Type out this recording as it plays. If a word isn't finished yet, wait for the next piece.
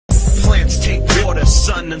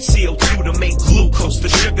sun and CO2 to make glucose, the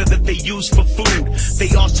sugar that they use for food.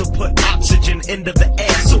 They also put oxygen into the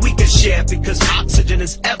air so we can share, because oxygen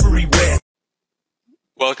is everywhere.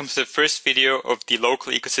 Welcome to the first video of the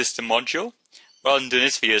local ecosystem module. What I'll do in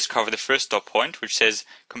this video is cover the first dot point, which says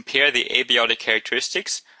compare the abiotic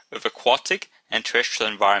characteristics of aquatic and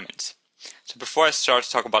terrestrial environments. So before I start to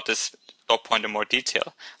talk about this dot point in more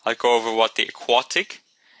detail, I'll go over what the aquatic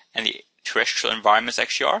and the terrestrial environments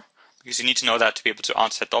actually are, because you need to know that to be able to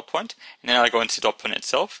answer that dot point, and then I'll go into the dot point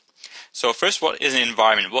itself. So first, what is an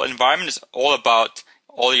environment? Well, environment is all about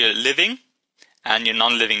all your living and your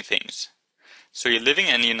non-living things. So your living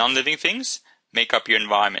and your non-living things make up your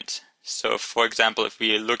environment. So for example, if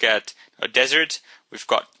we look at a desert, we've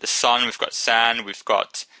got the sun, we've got sand, we've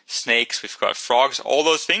got snakes, we've got frogs. All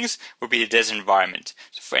those things will be a desert environment.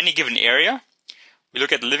 So for any given area, we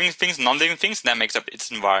look at living things, non-living things, and that makes up its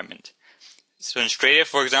environment. So in Australia,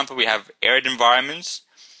 for example, we have arid environments,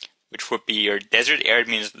 which would be your desert. Arid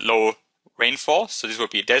means low rainfall, so this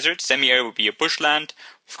would be a desert. Semi-arid would be a bushland.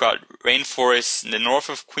 We've got rainforests in the north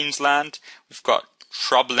of Queensland. We've got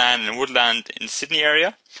shrubland and woodland in the Sydney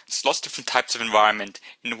area. There's lots of different types of environment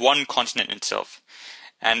in one continent itself.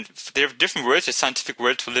 And there are different words, there's scientific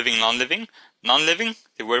words for living and non-living. Non-living,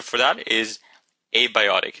 the word for that is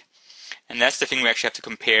abiotic. And that's the thing we actually have to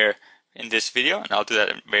compare in this video, and I'll do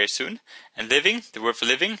that very soon. And living, the word for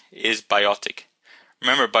living is biotic.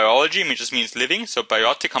 Remember, biology just means living, so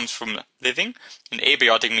biotic comes from living, and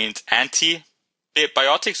abiotic means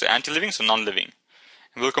anti-biotic, so anti-living, so non-living.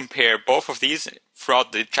 And we'll compare both of these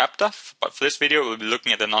throughout the chapter, but for this video we'll be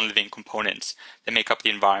looking at the non-living components that make up the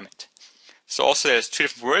environment. So also there's two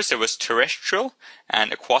different words. There was terrestrial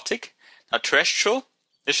and aquatic. Now terrestrial,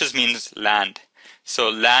 this just means land. So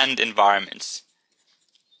land environments.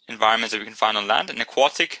 Environments that we can find on land. And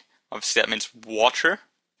aquatic, obviously that means water,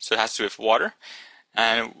 so it has to do with water.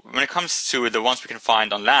 And when it comes to the ones we can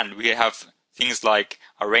find on land, we have things like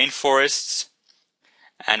our rainforests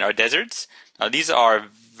and our deserts. Now these are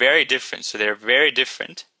very different, so they're very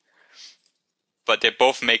different, but they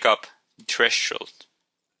both make up terrestrial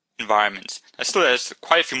environments. Now still there's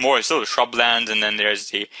quite a few more. There's still the shrubland, and then there's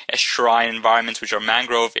the estuarine environments, which are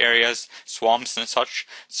mangrove areas, swamps and such.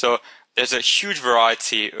 So there's a huge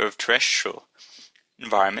variety of terrestrial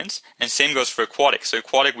environments, and same goes for aquatic. So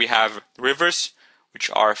aquatic, we have rivers, which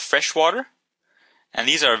are freshwater, and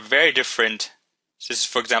these are very different. So this is,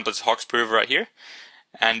 for example, this Hawkesbury River right here,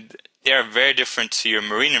 and they are very different to your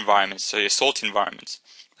marine environments, so your salty environments,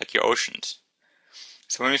 like your oceans.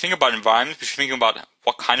 So when we think about environments, we should think about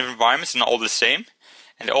what kind of environments. They're not all the same,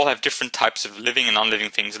 and they all have different types of living and non-living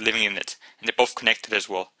things living in it, and they're both connected as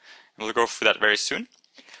well. And we'll go through that very soon.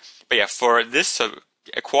 But yeah, for this, so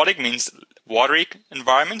aquatic means watery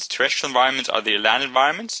environments, terrestrial environments are the land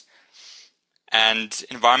environments, and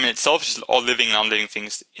environment itself is all living and non-living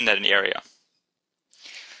things in that area.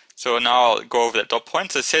 So now I'll go over that dot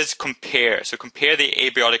point. So it says compare. So compare the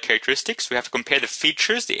abiotic characteristics. We have to compare the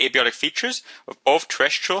features, the abiotic features of both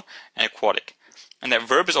terrestrial and aquatic. And that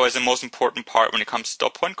verb is always the most important part when it comes to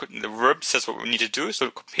dot point. The verb says what we need to do. So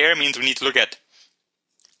compare means we need to look at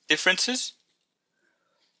differences,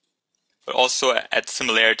 but also at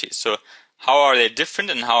similarities. So how are they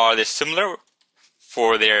different and how are they similar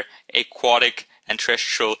for their aquatic and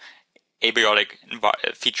terrestrial abiotic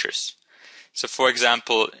features. So for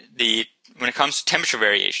example, when it comes to temperature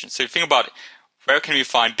variations, so you think about where can we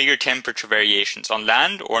find bigger temperature variations, on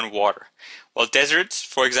land or in water? Well, deserts,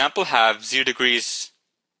 for example, have 0 degrees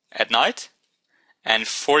at night and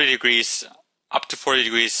 40 degrees, up to 40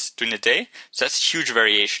 degrees during the day. So that's huge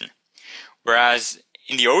variation. Whereas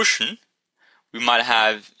in the ocean, we might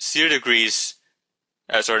have 0 degrees,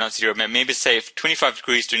 not 0, maybe say 25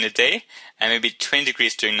 degrees during the day and maybe 20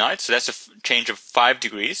 degrees during night. So that's a change of 5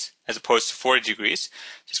 degrees as opposed to 40 degrees. So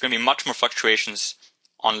there's going to be much more fluctuations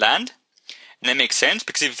on land. And that makes sense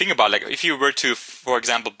because if you think about it, like if you were to, for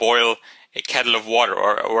example, boil a kettle of water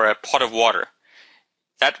or a pot of water,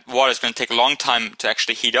 that water is going to take a long time to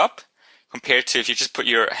actually heat up compared to if you just put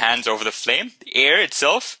your hands over the flame. The air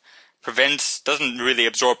itself doesn't really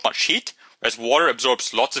absorb much heat, whereas water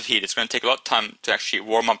absorbs lots of heat. It's going to take a lot of time to actually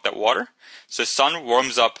warm up that water. So the sun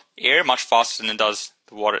warms up air much faster than it does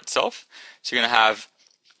the water itself. So you're going to have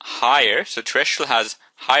higher, so terrestrial has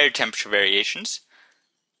higher temperature variations,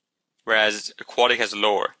 whereas aquatic has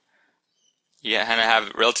lower. You kind of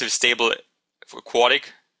have relatively stable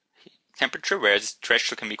aquatic temperature, whereas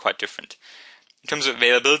terrestrial can be quite different. In terms of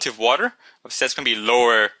availability of water, obviously that's going to be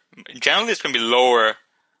lower. Generally, it's going to be lower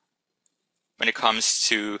when it comes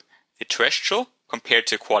to the terrestrial compared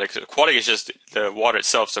to aquatic. So aquatic is just the water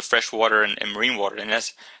itself, so fresh water and marine water, and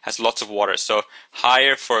it has lots of water. So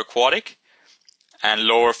higher for aquatic and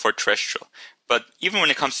lower for terrestrial. But even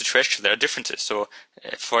when it comes to terrestrial, there are differences. So,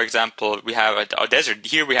 for example, we have our desert.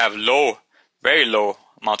 Here we have very low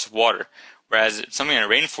amounts of water, whereas something in a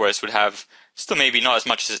rainforest would have still maybe not as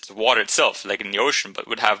much as the water itself, like in the ocean, but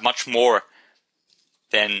would have much more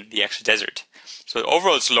than the actual desert. So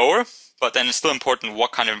overall it's lower, but then it's still important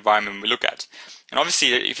what kind of environment we look at. And obviously,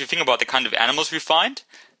 if you think about the kind of animals we find,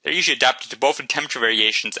 they're usually adapted to both the temperature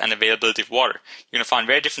variations and availability of water. You're going to find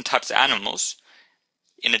very different types of animals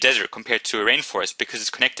in a desert compared to a rainforest because it's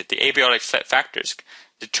connected. The abiotic factors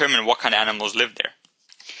determine what kind of animals live there.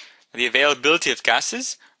 The availability of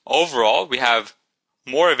gases, overall, we have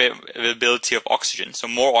more availability of oxygen, so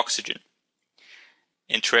more oxygen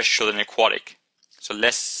in terrestrial than aquatic, so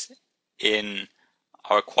less in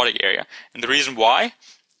our aquatic area. And the reason why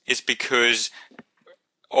is because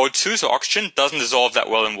O2, so oxygen, doesn't dissolve that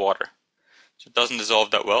well in water. So it doesn't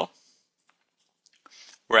dissolve that well.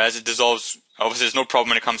 Whereas it dissolves, obviously there's no problem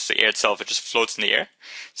when it comes to air itself, it just floats in the air.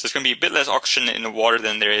 So there's going to be a bit less oxygen in the water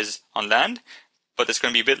than there is on land, but there's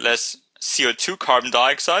going to be a bit less CO2, carbon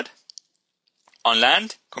dioxide, on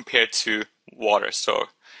land compared to water. So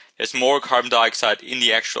there's more carbon dioxide in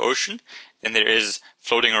the actual ocean than there is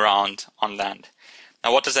floating around on land.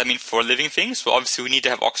 Now what does that mean for living things? Well, obviously we need to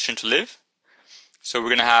have oxygen to live. So we're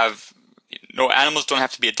going to have, animals don't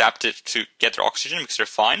have to be adapted to get their oxygen because they're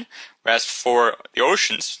fine. Whereas for the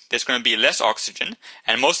oceans, there's going to be less oxygen,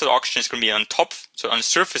 and most of the oxygen is going to be on top, so on the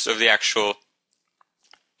surface of the actual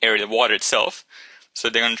area, the water itself. So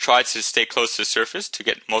they're going to try to stay close to the surface to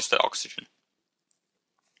get most of that oxygen.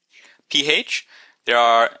 pH, there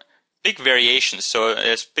are big variations. So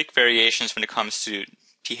there's big variations when it comes to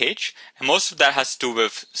pH, and most of that has to do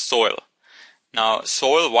with soil. Now,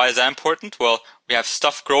 soil, why is that important? Well, we have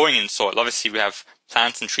stuff growing in soil. Obviously, we have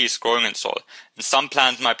plants and trees growing in soil. And some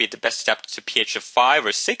plants might be the best adapted to pH of 5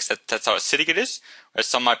 or 6. That's how acidic it is. Whereas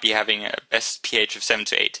some might be having a best pH of 7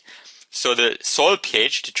 to 8. So the soil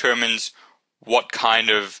pH determines what kind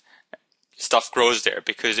of stuff grows there.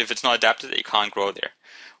 Because if it's not adapted, it can't grow there.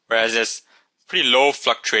 Whereas there's pretty low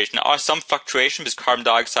fluctuation. There are some fluctuation because carbon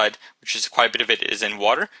dioxide, which is quite a bit of it is in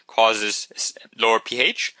water, causes lower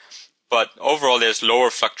pH. But overall, there's lower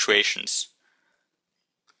fluctuations.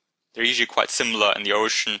 They're usually quite similar in the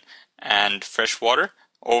ocean and freshwater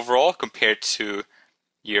overall compared to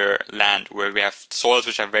your land, where we have soils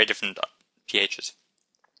which have very different pHs.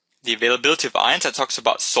 The availability of ions, that talks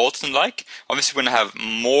about salts and like. Obviously, we're going to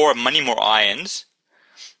have many more ions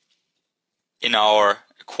in our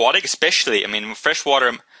aquatic, especially,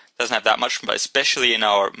 freshwater doesn't have that much, but especially in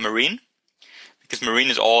our marine, because marine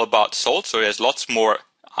is all about salt, so there's lots more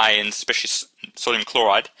ions, especially sodium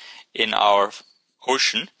chloride, in our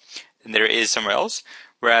ocean than there is somewhere else.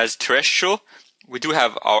 Whereas terrestrial, we do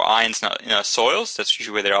have our ions in our soils. That's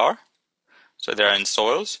usually where they are. So they're in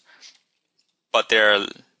soils, but they're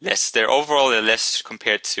less. They're less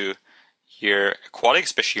compared to your aquatic,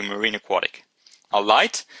 especially your marine aquatic. Now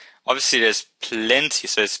light, obviously there's plenty.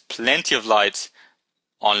 So there's plenty of light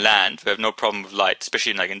on land. We have no problem with light,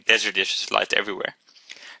 especially in desert. There's just light everywhere.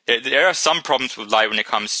 There are some problems with light when it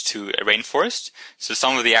comes to a rainforest. So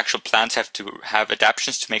some of the actual plants have to have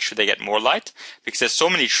adaptations to make sure they get more light, because there's so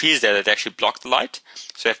many trees there that actually block the light.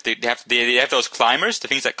 So if they have those climbers, the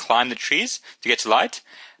things that climb the trees to get to light,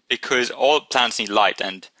 because all plants need light,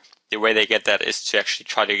 and the way they get that is to actually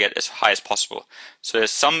try to get as high as possible. So there's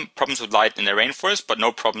some problems with light in the rainforest, but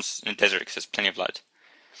no problems in the desert because there's plenty of light.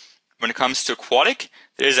 When it comes to aquatic,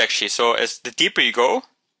 there is actually, so as the deeper you go,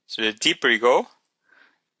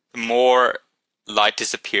 the more light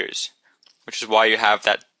disappears, which is why you have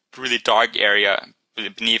that really dark area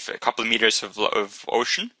beneath a couple of meters of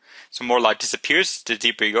ocean. So more light disappears the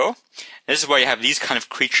deeper you go. And this is why you have these kind of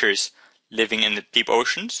creatures living in the deep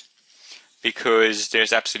oceans, because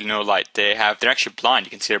there's absolutely no light. They're actually blind. You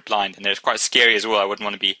can see they're blind, and they're quite scary as well. I wouldn't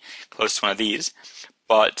want to be close to one of these.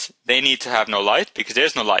 But they need to have no light because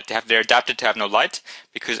there's no light. They're adapted to have no light,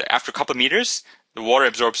 because after a couple of meters, the water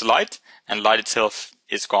absorbs the light, and light itself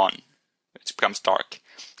is gone. It becomes dark.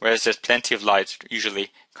 Whereas there's plenty of light,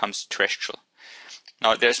 usually comes terrestrial.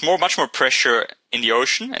 Now there's much more pressure in the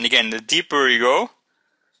ocean, and again, the deeper you go,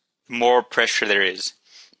 the more pressure there is.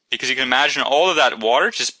 Because you can imagine all of that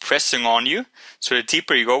water just pressing on you. So the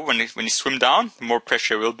deeper you go, when you swim down, the more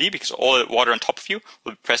pressure will be, because all the water on top of you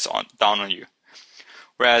will press down on you.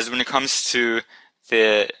 Whereas when it comes to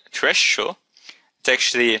the terrestrial, it's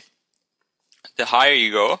actually the higher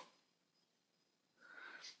you go,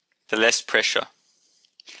 the less pressure.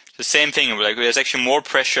 The same thing, there's actually more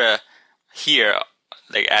pressure here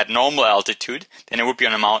like at normal altitude than it would be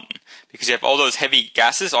on a mountain, because you have all those heavy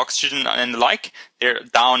gases, oxygen and the like. They're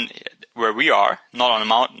down where we are, not on a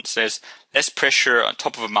mountain. So there's less pressure on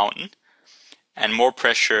top of a mountain and more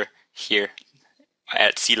pressure here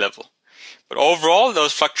at sea level. But overall,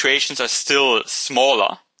 those fluctuations are still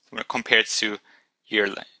smaller when compared to your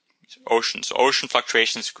ocean. So ocean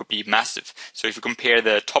fluctuations could be massive. So if you compare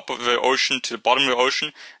the top of the ocean to the bottom of the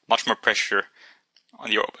ocean, much more pressure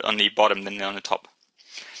on the bottom than on the top.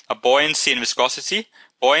 Now, buoyancy and viscosity.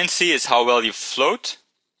 Buoyancy is how well you float,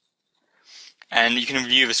 and you can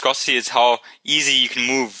view viscosity as how easy you can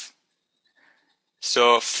move.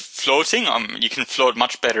 So floating, you can float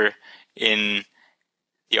much better in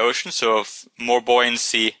the ocean, so more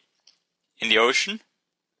buoyancy in the ocean,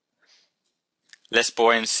 less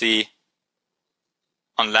buoyancy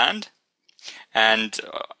on land. And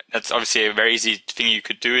that's obviously a very easy thing you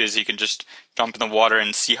could do, is you can just jump in the water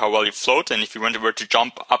and see how well you float. And if you were to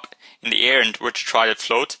jump up in the air and were to try to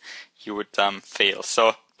float, you would fail.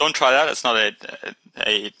 So don't try that. It's not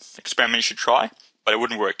a experiment you should try, but it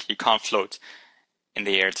wouldn't work. You can't float in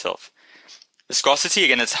the air itself. Viscosity,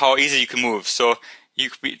 again, it's how easy you can move. So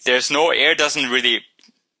there's no air, doesn't really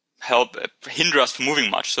hinder us from moving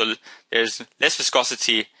much. So there's less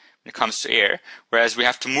viscosity when it comes to air, whereas we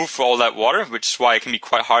have to move for all that water, which is why it can be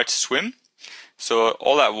quite hard to swim. So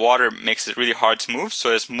all that water makes it really hard to move. So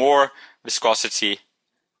there's more viscosity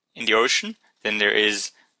in the ocean than there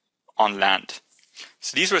is on land.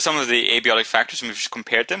 So these were some of the abiotic factors, and we've just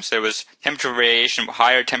compared them. So there was temperature variation,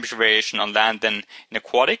 higher temperature variation on land than in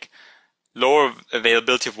aquatic, lower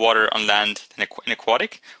availability of water on land than in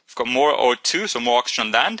aquatic. We've got more O2, so more oxygen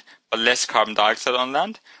on land, but less carbon dioxide on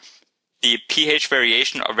land. The pH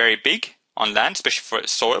variation are very big on land, especially for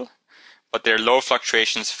soil, but there are low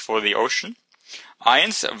fluctuations for the ocean.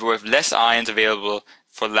 Ions, we have less ions available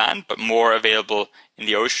for land, but more available in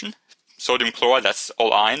the ocean. Sodium chloride, that's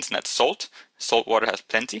all ions, and that's salt. Salt water has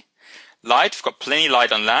plenty. Light, we've got plenty of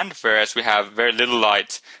light on land, whereas we have very little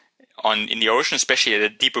light in the ocean, especially the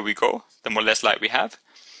deeper we go, the more less light we have.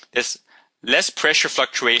 There's less pressure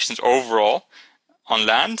fluctuations overall on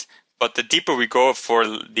land, but the deeper we go for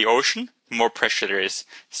the ocean, the more pressure there is.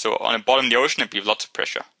 So on the bottom of the ocean, there'd be lots of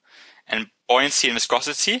pressure. And buoyancy and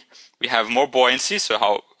viscosity, we have more buoyancy, so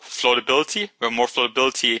how floatability, we have more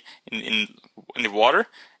floatability in the water,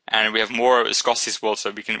 and we have more viscosity as well,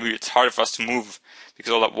 so it's harder for us to move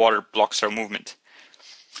because all that water blocks our movement.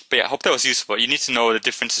 But yeah, I hope that was useful. You need to know the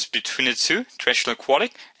differences between the two, terrestrial and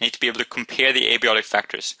aquatic, and you need to be able to compare the abiotic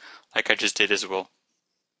factors, like I just did as well.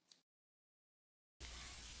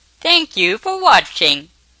 Thank you for watching.